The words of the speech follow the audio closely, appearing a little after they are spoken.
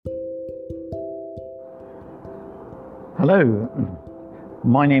Hello,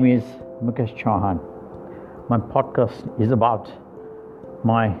 my name is Mukesh Chauhan. My podcast is about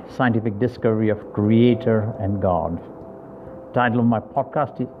my scientific discovery of Creator and God. Title of my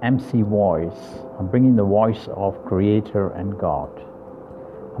podcast is MC Voice. I'm bringing the voice of Creator and God.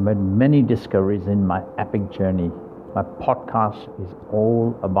 I made many discoveries in my epic journey. My podcast is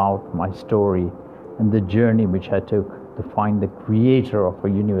all about my story and the journey which I took to find the Creator of a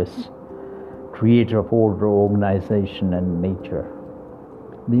universe, Creator of order, organization and nature.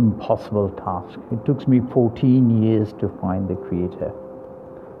 The impossible task. It took me 14 years to find the Creator.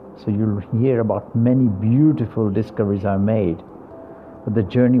 So you'll hear about many beautiful discoveries I made, but the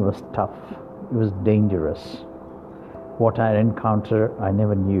journey was tough. It was dangerous. What I encountered, I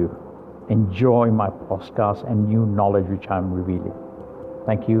never knew. Enjoy my podcast and new knowledge which I'm revealing.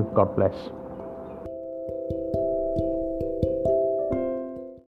 Thank you. God bless.